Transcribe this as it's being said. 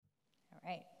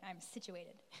right, I'm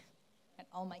situated at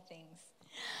all my things.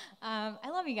 I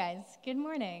love you guys. Good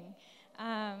morning.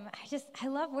 I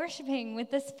love worshiping with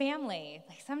this family.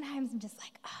 Like sometimes I'm just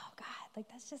like, oh God, like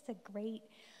that's just a great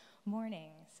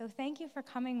morning. So thank you for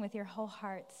coming with your whole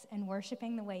hearts and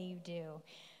worshiping the way you do.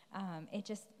 It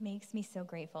just makes me so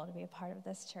grateful to be a part of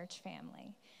this church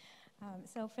family.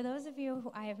 So for those of you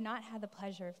who I have not had the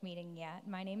pleasure of meeting yet,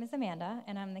 my name is Amanda,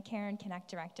 and I'm the Care and Connect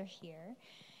Director here.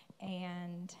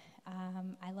 And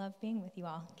I love being with you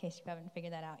all, in case you haven't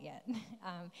figured that out yet.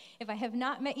 If I have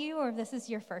not met you, or if this is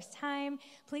your first time,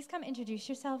 please come introduce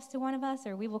yourselves to one of us,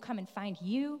 or we will come and find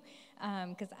you,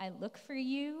 because I look for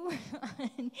you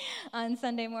on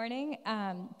Sunday morning.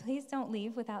 Please don't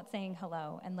leave without saying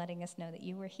hello and letting us know that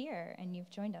you were here and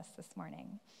you've joined us this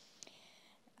morning.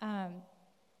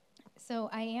 So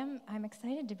I'm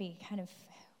excited to be kind of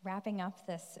wrapping up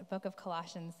this book of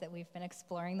Colossians that we've been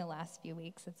exploring the last few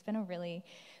weeks. It's been a really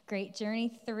great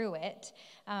journey through it.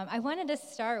 I wanted to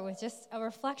start with just a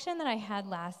reflection that I had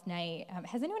last night.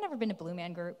 Has anyone ever been to Blue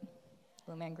Man Group?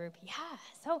 Blue Man Group, yeah.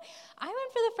 So I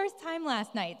went for the first time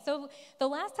last night. So the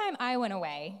last time I went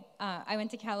away, I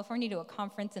went to California to a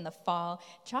conference in the fall.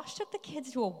 Josh took the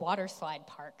kids to a water slide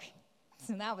park.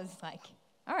 So that was like,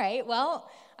 all right, well,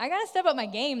 I got to step up my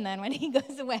game then when he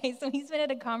goes away. So he's been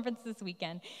at a conference this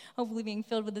weekend, hopefully being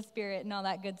filled with the Spirit and all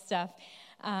that good stuff.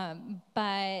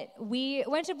 But we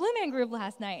went to Blue Man Group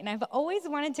last night, and I've always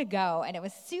wanted to go, and it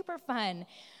was super fun.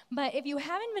 But if you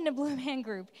haven't been to Blue Man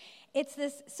Group, it's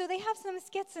this, so they have some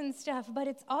skits and stuff, but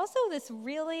it's also this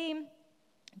really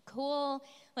cool,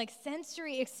 like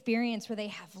sensory experience where they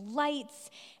have lights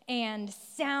and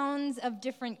sounds of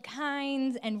different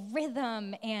kinds and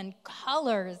rhythm and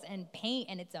colors and paint,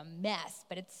 and it's a mess,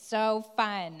 but it's so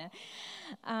fun.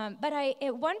 But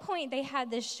at one point they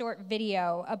had this short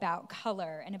video about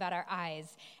color and about our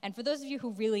eyes, and for those of you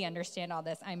who really understand all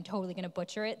this, I'm totally going to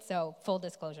butcher it, so full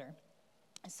disclosure.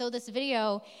 So this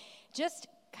video just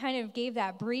kind of gave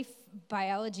that brief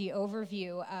biology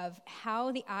overview of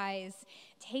how the eyes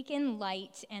take in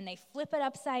light and they flip it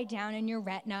upside down in your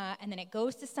retina, and then it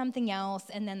goes to something else,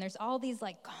 and then there's all these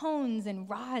like cones and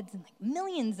rods and like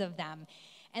millions of them.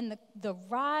 And the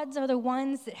rods are the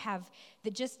ones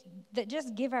that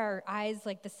just give our eyes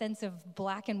like the sense of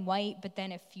black and white, but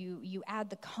then if you add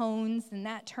the cones, then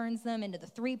that turns them into the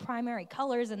three primary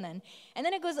colors, and then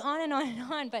it goes on and on and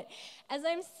on. But as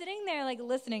I'm sitting there like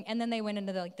listening, and then they went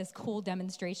into this cool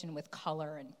demonstration with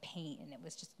color and paint, and it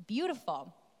was just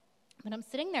beautiful. But I'm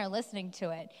sitting there listening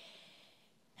to it,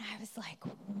 and I was like,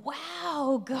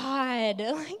 wow, God,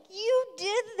 like you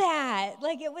did that.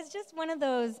 Like it was just one of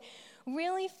those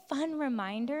really fun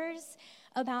reminders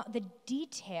about the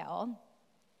detail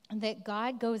that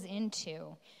God goes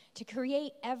into to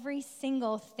create every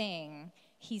single thing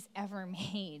he's ever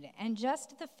made. And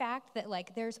just the fact that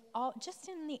like there's all just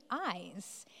in the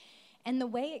eyes and the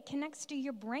way it connects to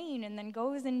your brain and then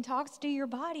goes and talks to your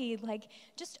body, like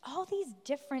just all these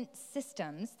different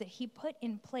systems that he put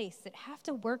in place that have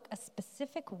to work a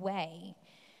specific way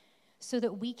so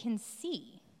that we can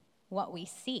see what we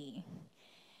see.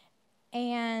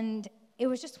 And it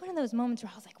was just one of those moments where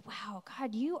I was like, wow,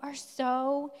 God, you are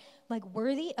so like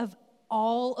worthy of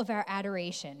all of our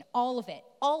adoration, all of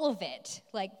it.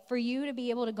 Like for you to be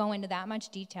able to go into that much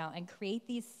detail and create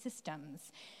these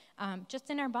systems just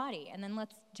in our body. And then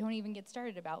don't even get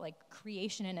started about like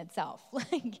creation in itself,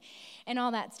 like, and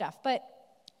all that stuff. But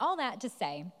all that to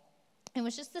say, it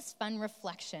was just this fun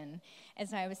reflection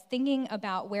as I was thinking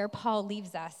about where Paul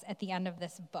leaves us at the end of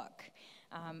this book.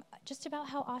 Just about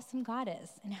how awesome God is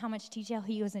and how much detail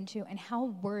he goes into and how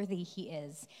worthy he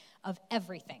is of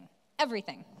everything.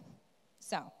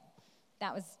 So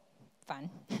that was fun.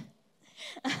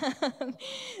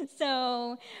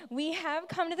 So we have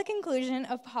come to the conclusion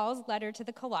of Paul's letter to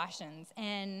the Colossians,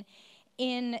 and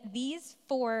in these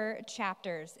 4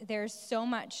 chapters, there's so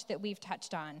much that we've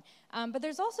touched on, but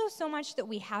there's also so much that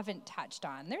we haven't touched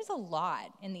on. There's a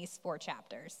lot in these 4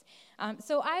 chapters.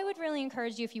 So I would really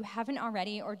encourage you, if you haven't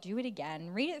already, or do it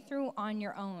again, read it through on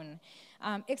your own.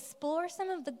 Explore some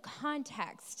of the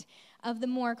context of the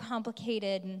more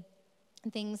complicated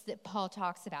things that Paul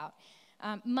talks about.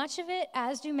 Much of it,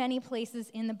 as do many places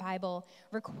in the Bible,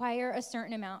 require a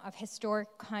certain amount of historic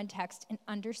context and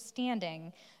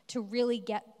understanding to really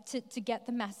get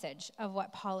the message of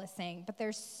what Paul is saying. But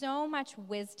there's so much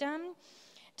wisdom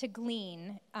to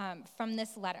glean from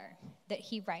this letter that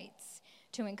he writes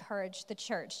to encourage the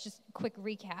church. Just a quick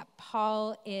recap.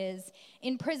 Paul is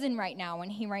in prison right now when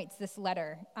he writes this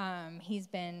letter. He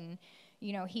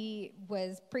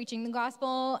was preaching the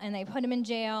gospel, and they put him in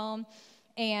jail.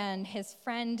 and his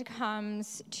friend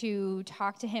comes to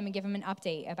talk to him and give him an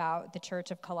update about the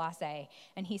church of Colossae.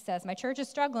 And he says, my church is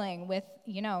struggling with,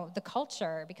 the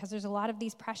culture because there's a lot of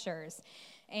these pressures.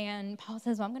 And Paul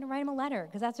says, well, I'm going to write him a letter,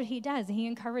 because that's what he does. And he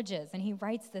encourages, and he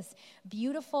writes this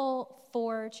beautiful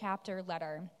 4-chapter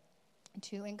letter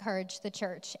to encourage the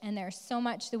church. And there's so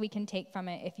much that we can take from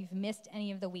it. If you've missed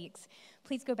any of the weeks,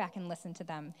 please go back and listen to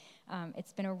them.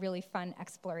 It's been a really fun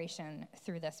exploration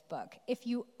through this book. If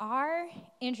you are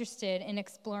interested in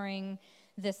exploring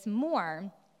this more,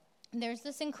 there's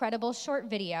this incredible short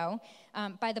video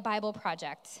by the Bible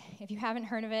Project. If you haven't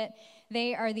heard of it,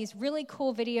 they are these really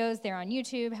cool videos. They're on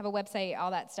YouTube, have a website,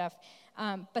 all that stuff.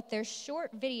 But they're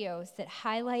short videos that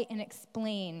highlight and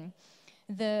explain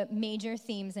the major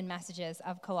themes and messages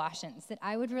of Colossians that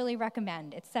I would really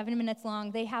recommend. It's 7 minutes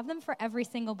long. They have them for every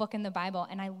single book in the Bible,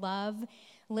 and I love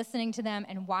listening to them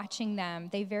and watching them.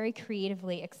 They very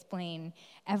creatively explain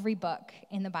every book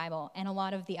in the Bible and a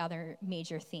lot of the other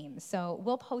major themes. So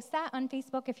we'll post that on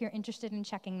Facebook if you're interested in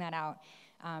checking that out.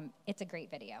 It's a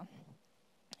great video.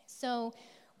 So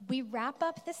we wrap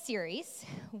up the series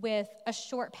with a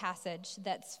short passage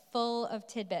that's full of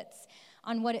tidbits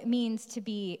on what it means to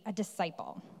be a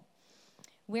disciple.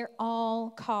 We're all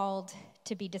called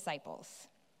to be disciples,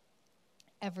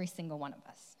 every single one of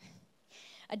us.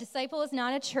 A disciple is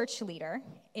not a church leader.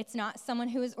 It's not someone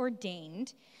who is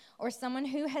ordained or someone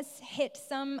who has hit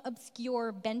some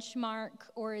obscure benchmark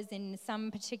or is in some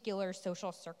particular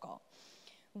social circle.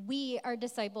 We are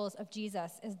disciples of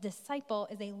Jesus. A disciple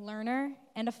is a learner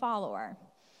and a follower.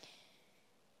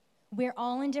 We're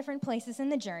all in different places in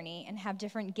the journey and have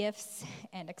different gifts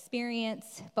and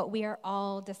experience, but we are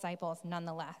all disciples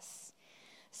nonetheless.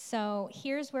 So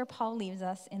here's where Paul leaves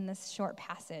us in this short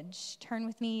passage. Turn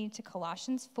with me to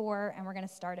Colossians 4, and we're going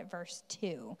to start at verse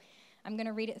 2. I'm going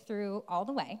to read it through all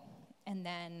the way, and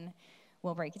then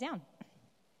we'll break it down.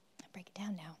 Break it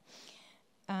down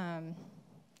now.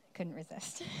 Couldn't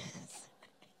resist.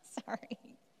 Sorry.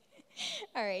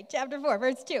 All right, chapter 4,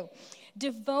 verse 2.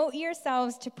 Devote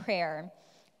yourselves to prayer,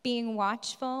 being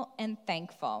watchful and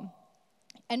thankful.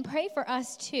 And pray for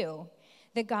us too,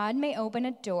 that God may open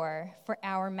a door for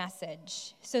our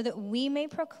message, so that we may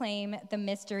proclaim the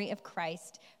mystery of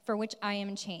Christ, for which I am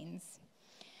in chains.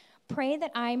 Pray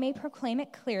that I may proclaim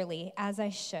it clearly as I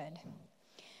should.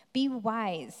 Be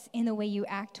wise in the way you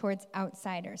act towards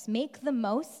outsiders. Make the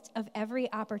most of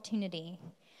every opportunity.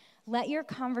 Let your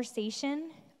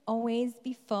conversation always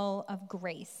be full of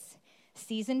grace,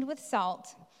 seasoned with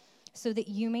salt, so that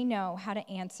you may know how to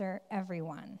answer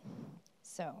everyone.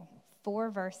 So,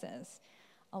 4 verses,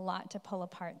 a lot to pull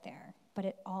apart there, but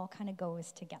it all kind of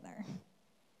goes together.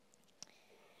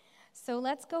 So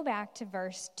let's go back to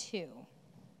verse 2.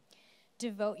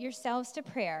 Devote yourselves to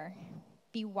prayer,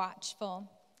 be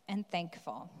watchful and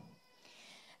thankful.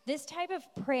 This type of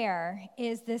prayer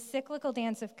is the cyclical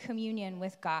dance of communion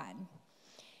with God.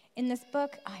 In this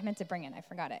book, I meant to bring it, I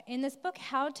forgot it. In this book,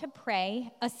 How to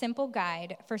Pray, A Simple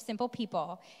Guide for Simple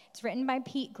People, it's written by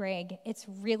Pete Greig. It's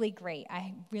really great.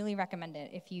 I really recommend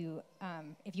it if you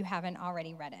haven't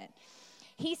already read it.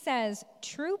 He says,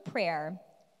 true prayer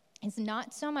is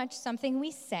not so much something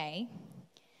we say,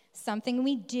 something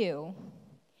we do.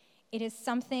 It is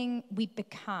something we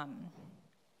become.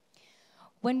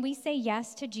 When we say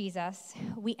yes to Jesus,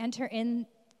 we enter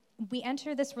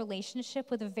this relationship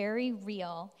with a very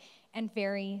real and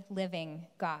very living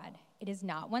God. It is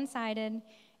not one-sided,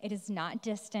 it is not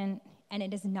distant, and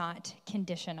it is not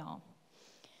conditional.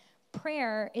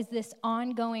 Prayer is this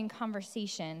ongoing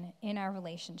conversation in our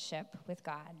relationship with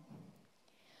God.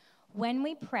 When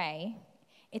we pray,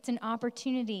 it's an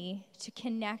opportunity to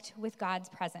connect with God's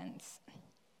presence.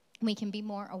 We can be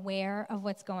more aware of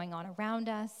what's going on around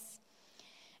us.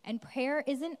 And prayer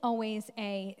isn't always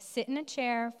a sit in a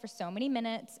chair for so many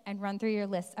minutes and run through your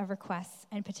list of requests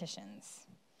and petitions.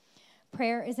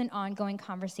 Prayer is an ongoing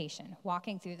conversation,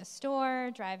 walking through the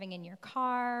store, driving in your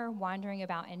car, wandering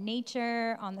about in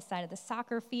nature, on the side of the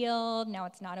soccer field. Now,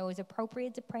 it's not always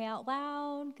appropriate to pray out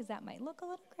loud because that might look a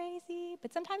little crazy,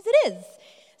 but sometimes it is.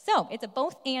 So it's a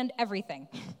both and everything.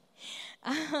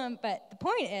 But the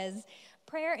point is,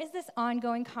 prayer is this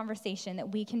ongoing conversation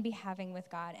that we can be having with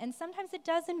God. And sometimes it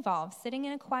does involve sitting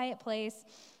in a quiet place,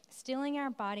 stilling our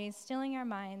bodies, stilling our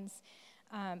minds.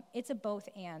 It's a both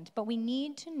and. But we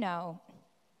need to know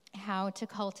how to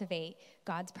cultivate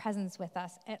God's presence with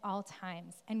us at all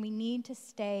times. And we need to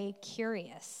stay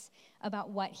curious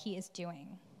about what he is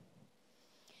doing.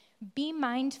 Be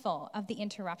mindful of the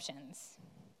interruptions.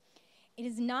 It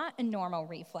is not a normal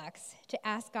reflex to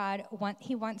ask God what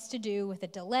he wants to do with a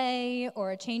delay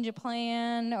or a change of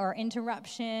plan or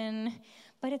interruption.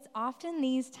 But it's often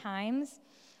these times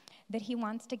that he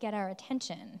wants to get our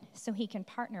attention so he can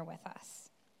partner with us.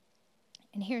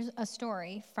 And here's a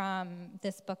story from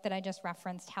this book that I just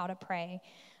referenced, How to Pray,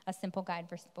 A Simple Guide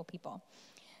for Simple People.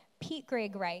 Pete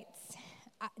Greig writes,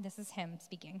 this is him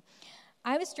speaking,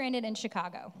 "I was stranded in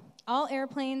Chicago. All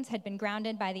airplanes had been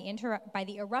grounded by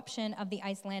the eruption of the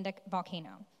Icelandic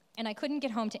volcano, and I couldn't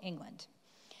get home to England.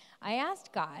 I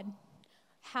asked God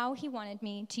how he wanted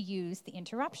me to use the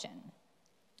interruption.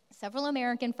 Several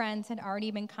American friends had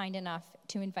already been kind enough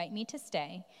to invite me to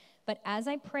stay, but as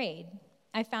I prayed,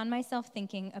 I found myself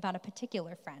thinking about a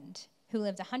particular friend who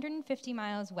lived 150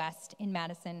 miles west in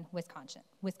Madison,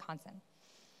 Wisconsin.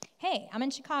 Hey, I'm in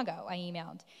Chicago, I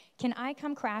emailed. Can I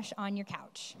come crash on your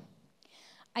couch?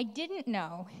 I didn't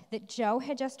know that Joe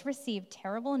had just received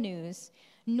terrible news,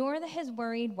 nor that his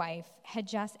worried wife had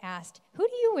just asked, who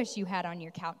do you wish you had on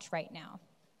your couch right now?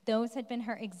 Those had been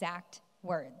her exact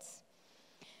words.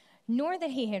 Nor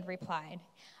that he had replied,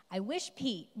 I wish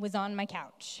Pete was on my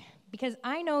couch, because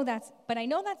I know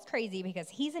that's crazy because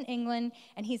he's in England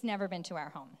and he's never been to our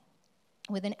home.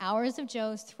 Within hours of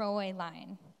Joe's throwaway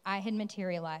line, I had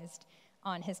materialized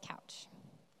on his couch.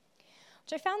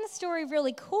 Which I found the story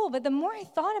really cool, but the more I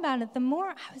thought about it, the more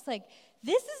I was like,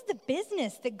 this is the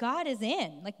business that God is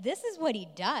in. Like, this is what he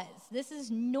does. This is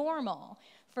normal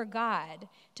for God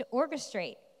to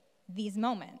orchestrate these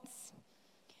moments.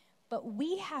 But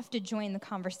we have to join the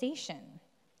conversation.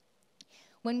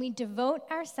 When we devote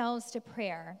ourselves to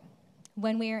prayer,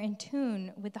 when we are in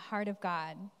tune with the heart of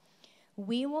God,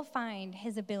 we will find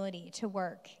his ability to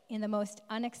work in the most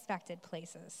unexpected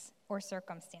places or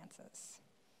circumstances.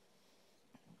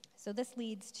 So this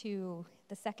leads to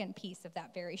the second piece of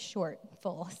that very short,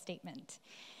 full statement.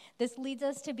 This leads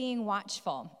us to being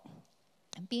watchful.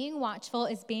 Being watchful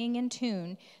is being in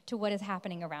tune to what is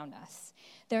happening around us.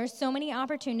 There are so many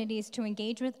opportunities to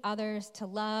engage with others, to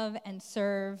love and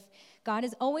serve. God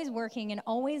is always working and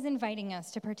always inviting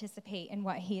us to participate in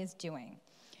what he is doing.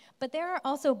 But there are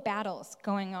also battles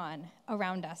going on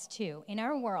around us too, in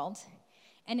our world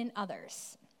and in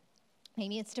others.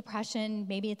 Maybe it's depression,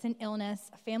 maybe it's an illness,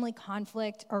 a family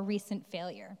conflict, or recent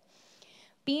failure.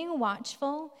 Being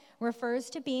watchful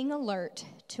refers to being alert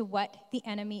to what the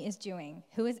enemy is doing,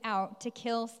 who is out to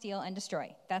kill, steal, and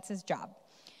destroy. That's his job.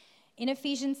 In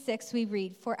Ephesians 6, we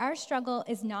read, For our struggle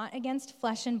is not against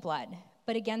flesh and blood,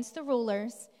 but against the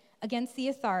rulers, against the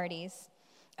authorities,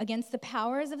 against the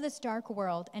powers of this dark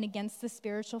world, and against the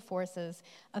spiritual forces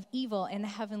of evil in the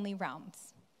heavenly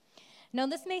realms. Now,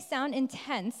 this may sound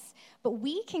intense, but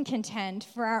we can contend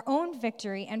for our own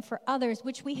victory and for others,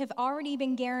 which we have already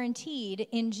been guaranteed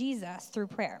in Jesus through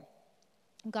prayer.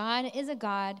 God is a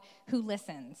God who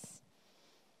listens.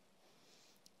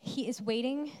 He is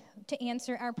waiting to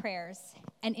answer our prayers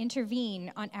and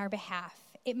intervene on our behalf.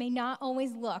 It may not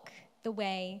always look the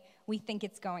way we think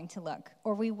it's going to look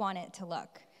or we want it to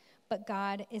look, but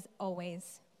God is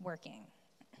always working.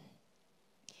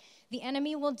 The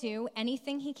enemy will do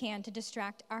anything he can to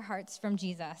distract our hearts from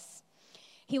Jesus.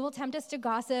 He will tempt us to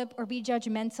gossip or be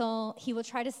judgmental. He will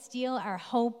try to steal our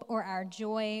hope or our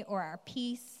joy or our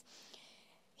peace.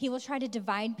 He will try to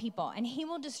divide people, and he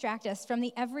will distract us from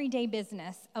the everyday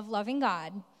business of loving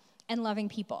God and loving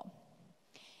people.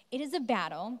 It is a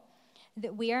battle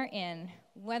that we are in,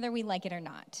 whether we like it or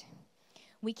not.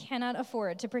 We cannot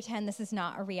afford to pretend this is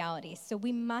not a reality, so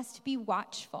we must be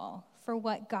watchful for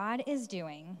what God is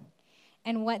doing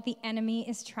and what the enemy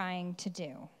is trying to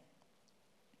do.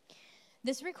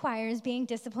 This requires being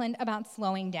disciplined about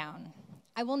slowing down.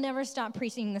 I will never stop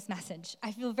preaching this message.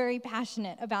 I feel very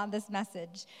passionate about this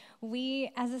message.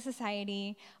 We, as a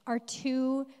society, are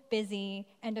too busy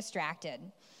and distracted.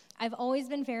 I've always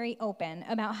been very open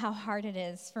about how hard it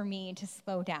is for me to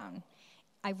slow down.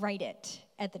 I write it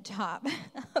at the top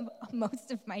of most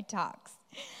of my talks.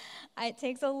 It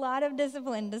takes a lot of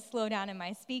discipline to slow down in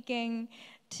my speaking,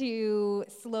 to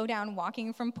slow down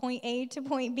walking from point A to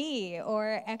point B,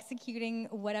 or executing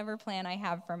whatever plan I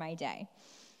have for my day.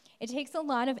 It takes a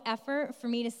lot of effort for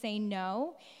me to say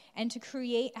no and to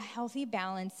create a healthy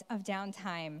balance of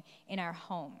downtime in our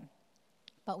home.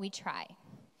 But we try.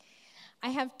 I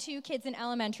have 2 kids in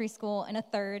elementary school and a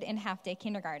third in half-day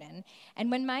kindergarten.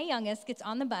 And when my youngest gets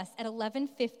on the bus at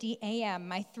 11:50 a.m.,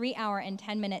 my 3-hour and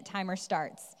 10-minute timer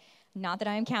starts. Not that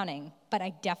I am counting, but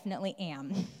I definitely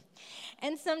am.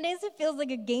 And some days it feels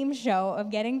like a game show of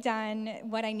getting done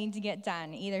what I need to get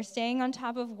done, either staying on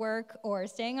top of work or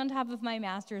staying on top of my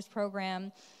master's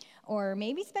program, or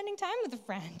maybe spending time with a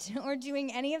friend or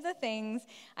doing any of the things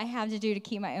I have to do to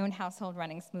keep my own household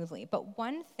running smoothly. But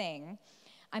one thing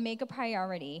I make a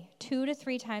priority 2 to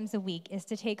 3 times a week is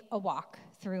to take a walk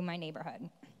through my neighborhood.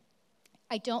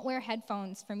 I don't wear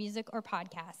headphones for music or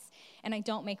podcasts, and I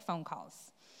don't make phone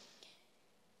calls.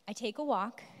 I take a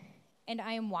walk, and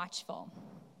I am watchful.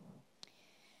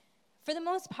 For the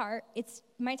most part, it's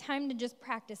my time to just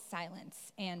practice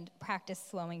silence and practice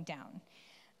slowing down.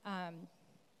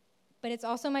 But it's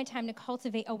also my time to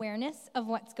cultivate awareness of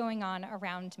what's going on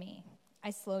around me. I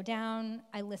slow down,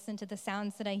 I listen to the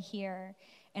sounds that I hear,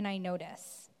 and I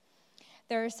notice.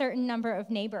 There are a certain number of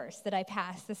neighbors that I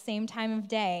pass the same time of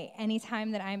day,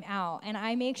 anytime that I'm out, and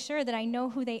I make sure that I know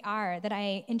who they are, that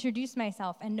I introduce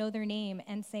myself and know their name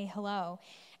and say hello.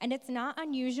 And it's not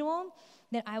unusual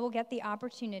that I will get the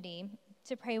opportunity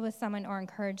to pray with someone or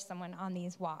encourage someone on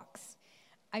these walks.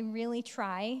 I really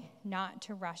try not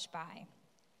to rush by.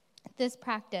 This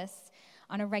practice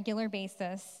on a regular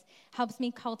basis helps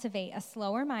me cultivate a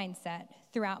slower mindset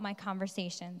throughout my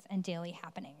conversations and daily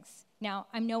happenings. Now,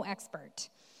 I'm no expert,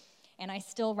 and I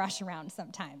still rush around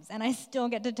sometimes, and I still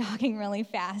get to talking really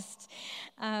fast,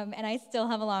 and I still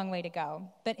have a long way to go.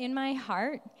 But in my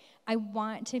heart, I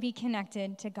want to be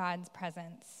connected to God's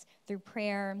presence through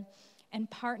prayer and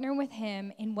partner with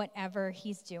him in whatever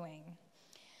he's doing.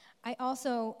 I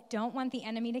also don't want the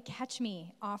enemy to catch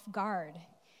me off guard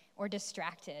or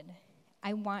distracted.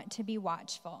 I want to be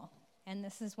watchful, and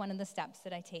this is one of the steps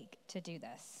that I take to do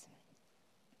this.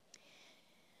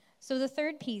 So the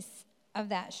third piece of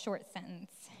that short sentence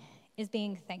is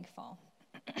being thankful.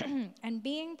 And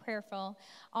being prayerful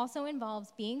also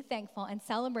involves being thankful and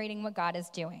celebrating what God is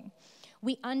doing.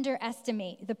 We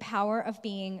underestimate the power of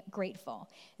being grateful.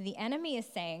 The enemy is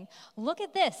saying, look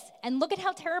at this, and look at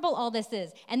how terrible all this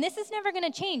is, and this is never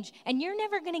going to change, and you're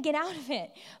never going to get out of it.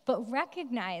 But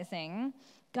recognizing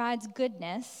God's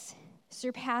goodness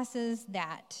surpasses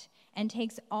that and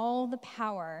takes all the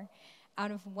power out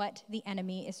of what the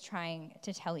enemy is trying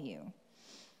to tell you.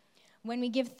 When we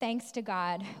give thanks to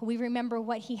God, we remember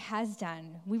what he has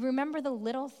done. We remember the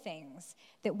little things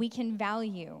that we can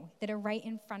value that are right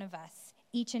in front of us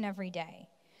each and every day.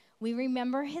 We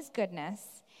remember his goodness,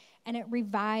 and it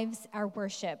revives our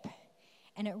worship,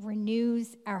 and it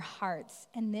renews our hearts,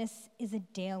 and this is a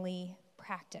daily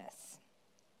practice.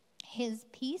 His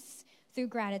peace through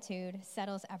gratitude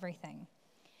settles everything.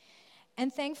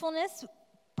 And thankfulness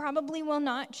probably will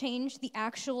not change the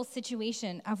actual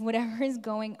situation of whatever is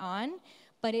going on,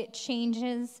 but it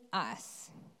changes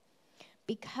us.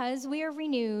 Because we are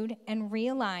renewed and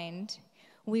realigned,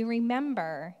 we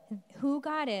remember who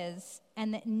God is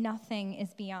and that nothing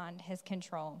is beyond his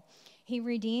control. He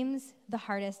redeems the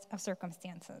hardest of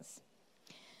circumstances.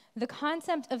 The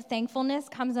concept of thankfulness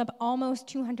comes up almost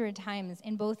 200 times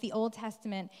in both the Old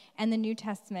Testament and the New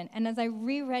Testament. And as I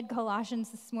reread Colossians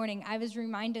this morning, I was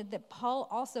reminded that Paul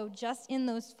also, just in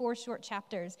those 4 short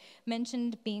chapters,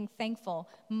 mentioned being thankful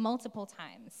multiple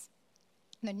times.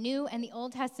 The New and the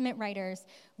Old Testament writers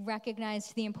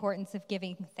recognized the importance of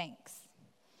giving thanks.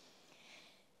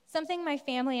 Something my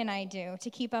family and I do to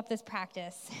keep up this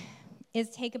practice is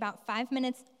take about 5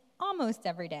 minutes almost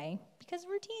every day, because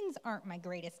routines aren't my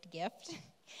greatest gift,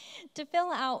 to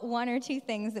fill out 1 or 2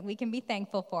 things that we can be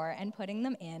thankful for and putting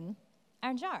them in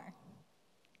our jar.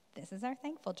 This is our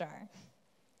thankful jar.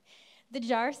 The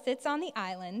jar sits on the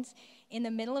island in the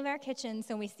middle of our kitchen,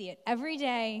 so we see it every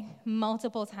day,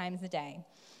 multiple times a day.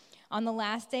 On the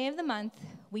last day of the month,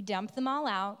 we dump them all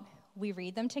out, we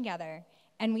read them together,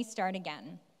 and we start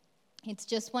again. It's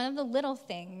just one of the little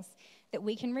things that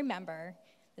we can remember,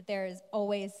 that there is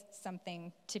always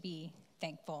something to be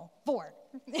thankful for.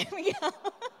 There we go.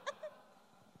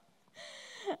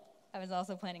 I was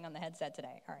also planning on the headset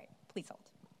today. All right, please hold.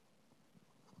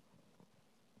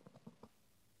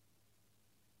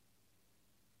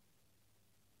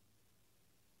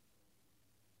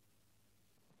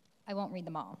 I won't read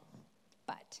them all,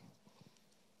 but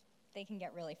they can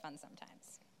get really fun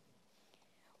sometimes.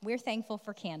 We're thankful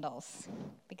for candles,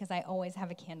 because I always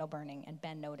have a candle burning, and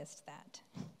Ben noticed that.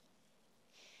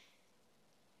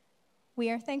 We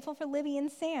are thankful for Libby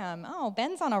and Sam. Oh,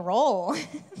 Ben's on a roll.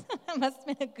 That must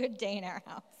have been a good day in our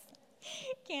house.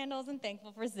 Candles and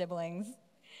thankful for siblings.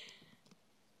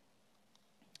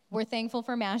 We're thankful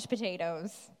for mashed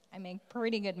potatoes. I make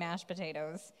pretty good mashed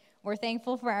potatoes. We're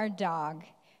thankful for our dog.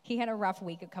 He had a rough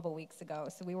week a couple weeks ago,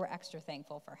 so we were extra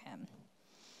thankful for him.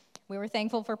 We were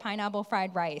thankful for pineapple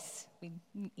fried rice. We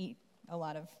eat a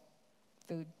lot of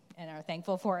food and are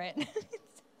thankful for it.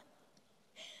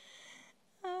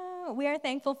 We are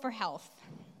thankful for health.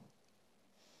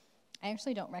 I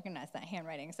actually don't recognize that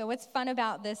handwriting. So what's fun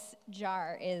about this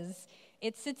jar is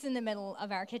it sits in the middle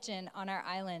of our kitchen on our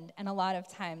island, and a lot of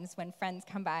times when friends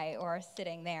come by or are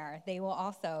sitting there, they will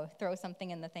also throw something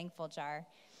in the thankful jar.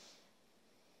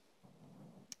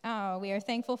 Oh, we are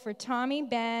thankful for Tommy and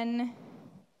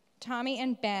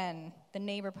Ben. The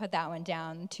neighbor put that one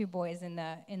down. 2 boys in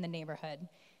the neighborhood.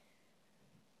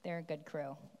 They're a good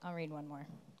crew. I'll read one more.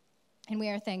 And we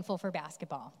are thankful for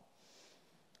basketball.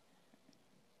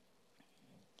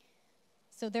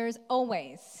 So there's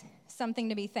always something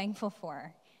to be thankful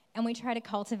for. And we try to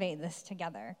cultivate this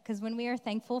together. Because when we are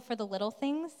thankful for the little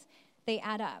things, they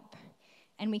add up.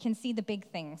 And we can see the big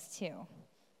things too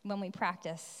when we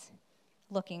practice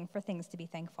looking for things to be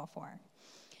thankful for.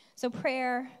 So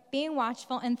prayer, being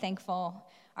watchful and thankful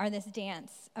are this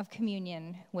dance of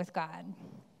communion with God.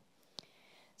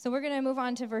 So we're going to move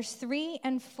on to verse 3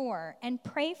 and 4. And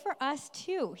pray for us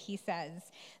too, he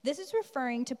says. This is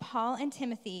referring to Paul and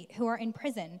Timothy, who are in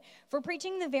prison, for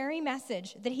preaching the very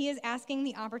message that he is asking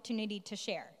the opportunity to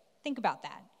share. Think about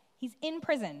that. He's in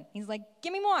prison. He's like,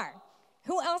 give me more.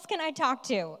 Who else can I talk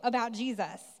to about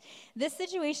Jesus? This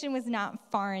situation was not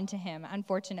foreign to him,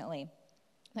 unfortunately.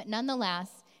 But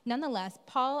nonetheless,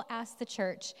 Paul asked the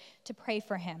church to pray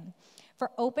for him,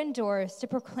 for open doors to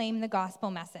proclaim the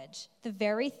gospel message, the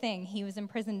very thing he was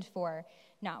imprisoned for,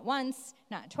 not once,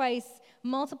 not twice,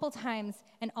 multiple times,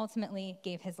 and ultimately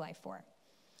gave his life for.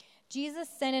 Jesus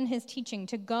said in his teaching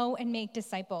to go and make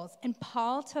disciples, and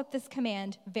Paul took this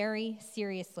command very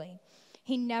seriously.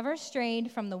 He never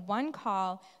strayed from the one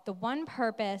call, the one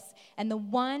purpose, and the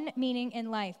one meaning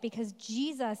in life, because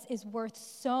Jesus is worth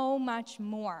so much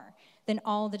more than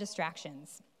all the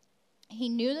distractions. He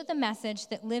knew that the message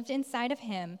that lived inside of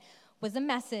him was a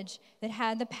message that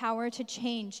had the power to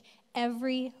change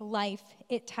every life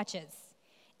it touches.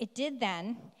 It did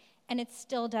then, and it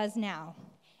still does now,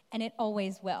 and it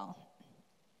always will.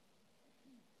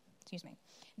 Excuse me.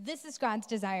 This is God's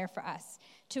desire for us,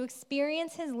 to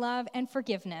experience his love and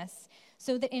forgiveness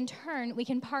so that in turn we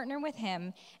can partner with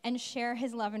him and share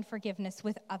his love and forgiveness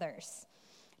with others,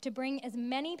 to bring as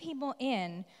many people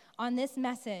in on this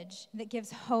message that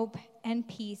gives hope and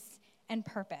peace and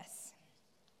purpose.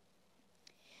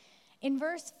 In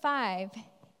verse 5,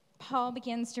 Paul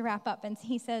begins to wrap up and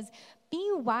he says,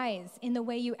 be wise in the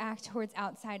way you act towards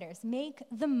outsiders. Make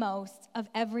the most of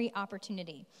every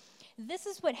opportunity. This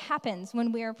is what happens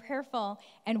when we are prayerful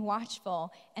and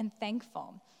watchful and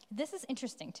thankful. This is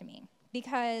interesting to me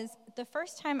because the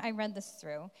first time I read this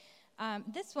through,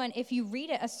 this one, if you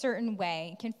read it a certain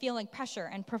way, can feel like pressure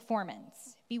and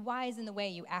performance. Be wise in the way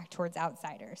you act towards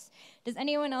outsiders. Does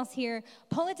anyone else here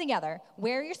pull it together?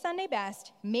 Wear your Sunday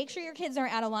best, make sure your kids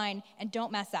aren't out of line, and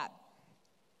don't mess up.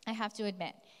 I have to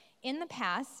admit, in the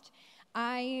past,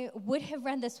 I would have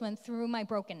read this one through my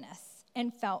brokenness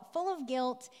and felt full of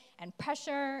guilt and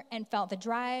pressure and felt the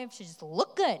drive to just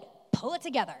look good, pull it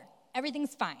together.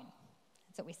 Everything's fine.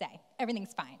 That's what we say.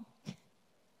 Everything's fine.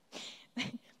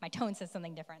 My tone says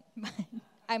something different, but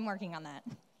I'm working on that.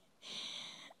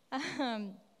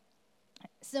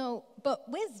 But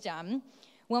wisdom,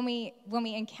 when we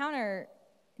encounter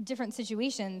different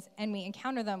situations and we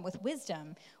encounter them with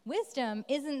wisdom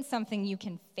isn't something you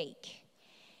can fake.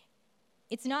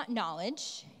 It's not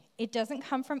knowledge. It doesn't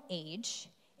come from age.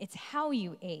 It's how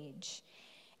you age.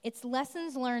 It's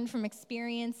lessons learned from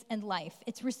experience and life.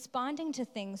 It's responding to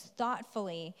things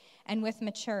thoughtfully and with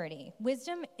maturity.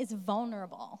 Wisdom is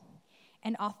vulnerable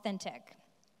and authentic.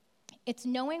 It's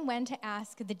knowing when to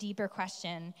ask the deeper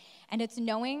question, and it's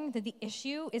knowing that the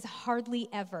issue is hardly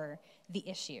ever the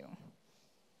issue.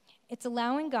 It's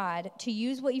allowing God to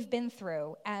use what you've been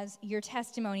through as your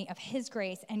testimony of his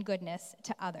grace and goodness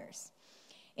to others.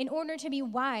 In order to be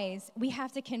wise, we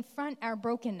have to confront our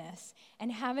brokenness and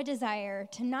have a desire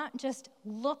to not just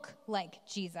look like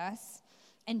Jesus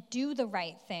and do the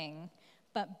right thing,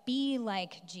 but be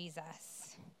like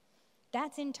Jesus.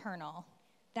 That's internal.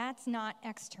 That's not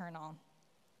external.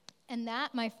 And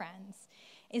that, my friends,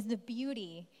 is the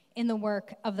beauty in the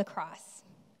work of the cross.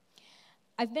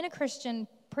 I've been a Christian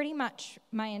pretty much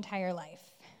my entire life,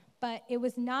 but it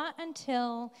was not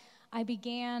until I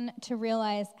began to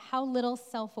realize how little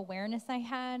self-awareness I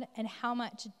had and how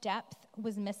much depth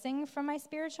was missing from my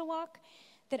spiritual walk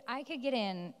that I could get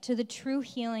into the true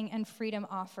healing and freedom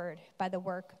offered by the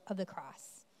work of the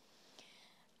cross.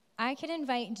 I could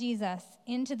invite Jesus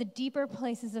into the deeper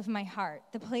places of my heart,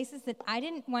 the places that I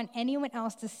didn't want anyone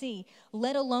else to see,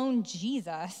 let alone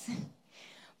Jesus.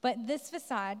 But this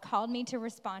facade called me to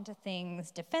respond to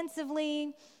things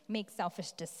defensively, make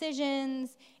selfish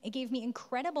decisions. It gave me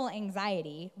incredible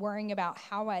anxiety, worrying about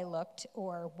how I looked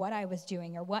or what I was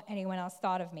doing or what anyone else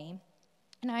thought of me.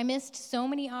 And I missed so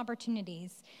many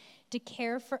opportunities to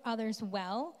care for others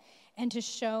well and to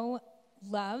show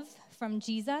love from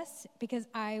Jesus because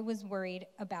I was worried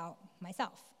about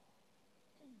myself.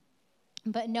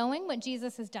 But knowing what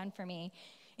Jesus has done for me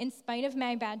in spite of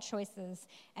my bad choices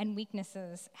and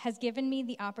weaknesses, has given me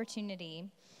the opportunity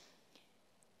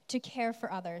to care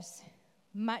for others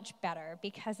much better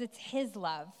because it's his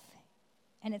love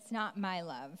and it's not my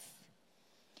love.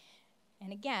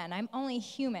 And again, I'm only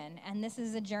human, and this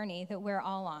is a journey that we're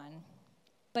all on.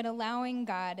 But allowing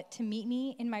God to meet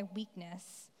me in my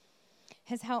weakness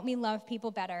has helped me love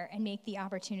people better and make the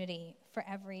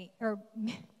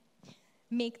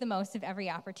most of every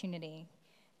opportunity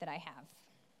that I have.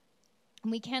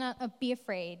 And we cannot be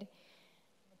afraid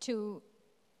to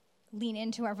lean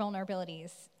into our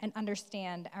vulnerabilities and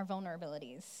understand our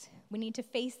vulnerabilities. We need to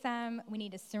face them, we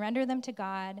need to surrender them to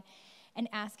God, and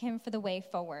ask him for the way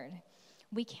forward.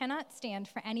 We cannot stand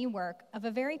for any work of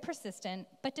a very persistent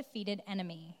but defeated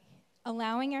enemy.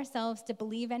 Allowing ourselves to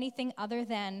believe anything other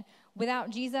than, without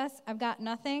Jesus, I've got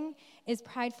nothing, is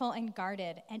prideful and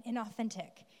guarded and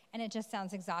inauthentic, and it just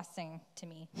sounds exhausting to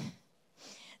me.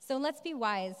 So let's be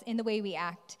wise in the way we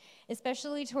act,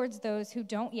 especially towards those who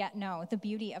don't yet know the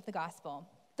beauty of the gospel.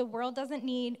 The world doesn't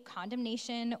need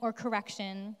condemnation or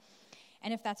correction,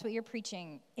 and if that's what you're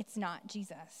preaching, it's not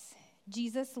Jesus.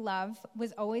 Jesus' love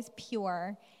was always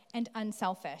pure and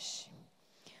unselfish.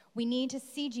 We need to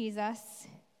see Jesus,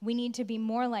 we need to be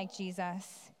more like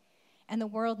Jesus, and the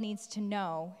world needs to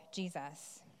know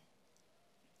Jesus.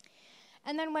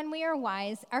 And then when we are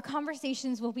wise, our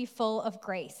conversations will be full of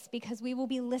grace because we will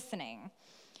be listening,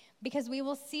 because we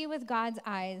will see with God's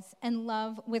eyes and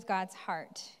love with God's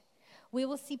heart. We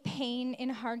will see pain in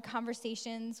hard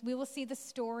conversations. We will see the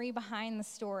story behind the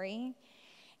story.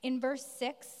 In verse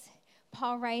 6,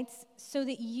 Paul writes, so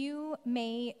that you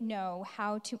may know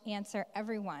how to answer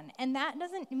everyone. And that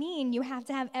doesn't mean you have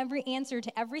to have every answer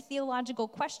to every theological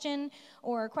question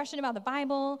or question about the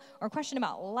Bible or question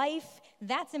about life.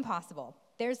 That's impossible.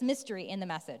 There's mystery in the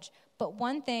message. But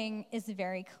one thing is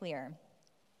very clear.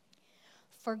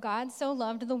 For God so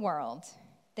loved the world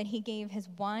that he gave his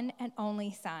one and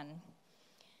only Son,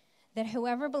 that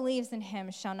whoever believes in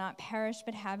him shall not perish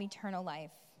but have eternal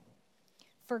life.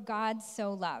 For God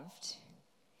so loved.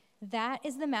 That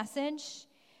is the message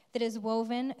that is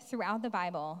woven throughout the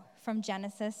Bible from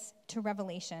Genesis to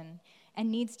Revelation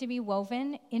and needs to be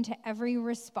woven into every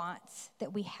response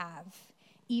that we have,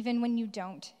 even when you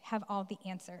don't have all the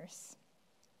answers.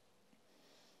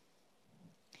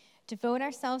 Devote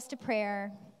ourselves to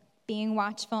prayer, being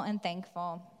watchful and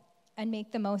thankful, and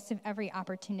make the most of every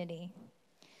opportunity.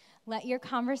 Let your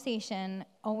conversation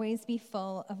always be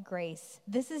full of grace.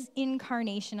 This is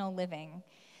incarnational living.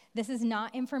 This is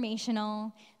not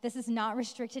informational. This is not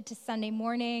restricted to Sunday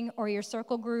morning or your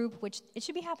circle group, which it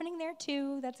should be happening there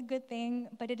too. That's a good thing.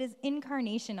 But it is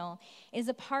incarnational. It is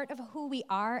a part of who we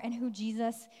are and who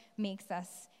Jesus makes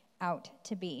us out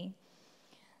to be.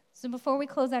 So before we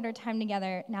close out our time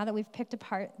together, now that we've picked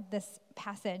apart this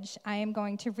passage, I am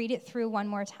going to read it through one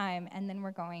more time, and then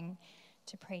we're going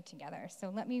to pray together.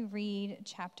 So let me read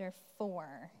chapter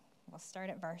 4. We'll start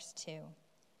at verse 2.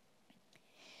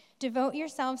 Devote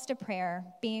yourselves to prayer,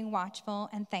 being watchful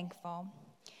and thankful.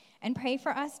 And pray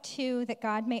for us too, that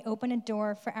God may open a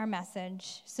door for our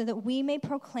message, so that we may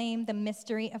proclaim the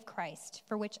mystery of Christ,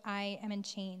 for which I am in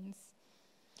chains.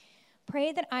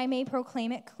 Pray that I may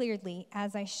proclaim it clearly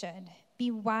as I should.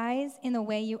 Be wise in the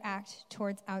way you act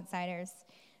towards outsiders.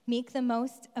 Make the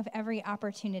most of every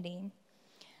opportunity.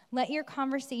 Let your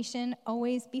conversation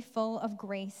always be full of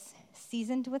grace,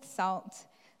 seasoned with salt,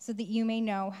 so that you may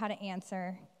know how to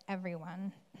answer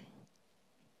everyone.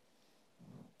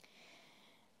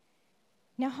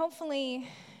 Now, hopefully,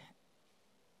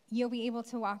 you'll be able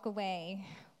to walk away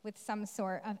with some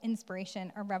sort of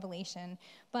inspiration or revelation.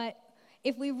 But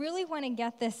if we really want to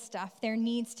get this stuff, there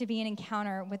needs to be an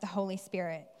encounter with the Holy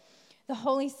Spirit. The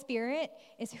Holy Spirit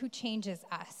is who changes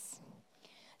us.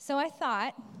 So I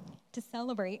thought, to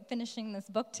celebrate finishing this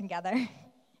book together,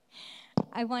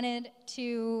 I wanted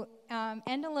to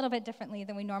end a little bit differently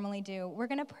than we normally do. We're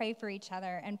going to pray for each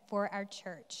other and for our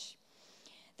church,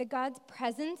 that God's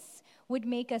presence would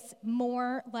make us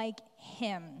more like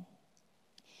him,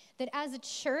 that as a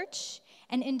church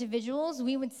and individuals,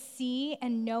 we would see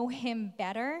and know him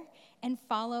better and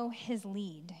follow his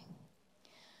lead.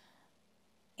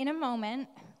 In a moment,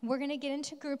 we're going to get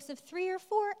into groups of 3 or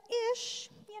 4-ish,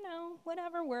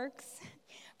 whatever works,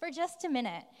 for just a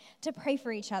minute to pray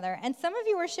for each other. And some of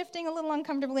you are shifting a little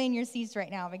uncomfortably in your seats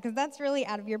right now because that's really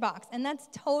out of your box, and that's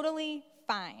totally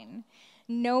fine.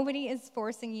 Nobody is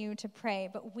forcing you to pray,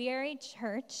 but we are a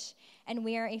church and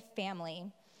we are a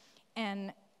family.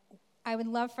 And I would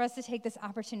love for us to take this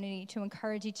opportunity to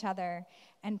encourage each other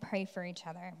and pray for each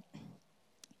other.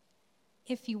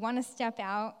 If you want to step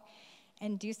out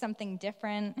and do something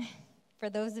different, For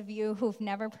those of you who've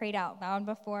never prayed out loud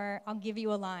before, I'll give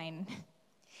you a line.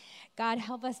 God,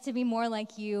 help us to be more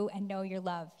like you and know your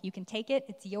love. You can take it.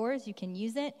 It's yours. You can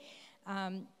use it.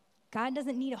 God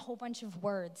doesn't need a whole bunch of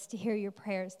words to hear your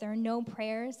prayers. There are no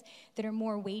prayers that are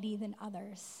more weighty than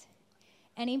others.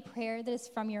 Any prayer that is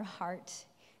from your heart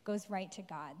goes right to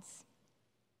God's.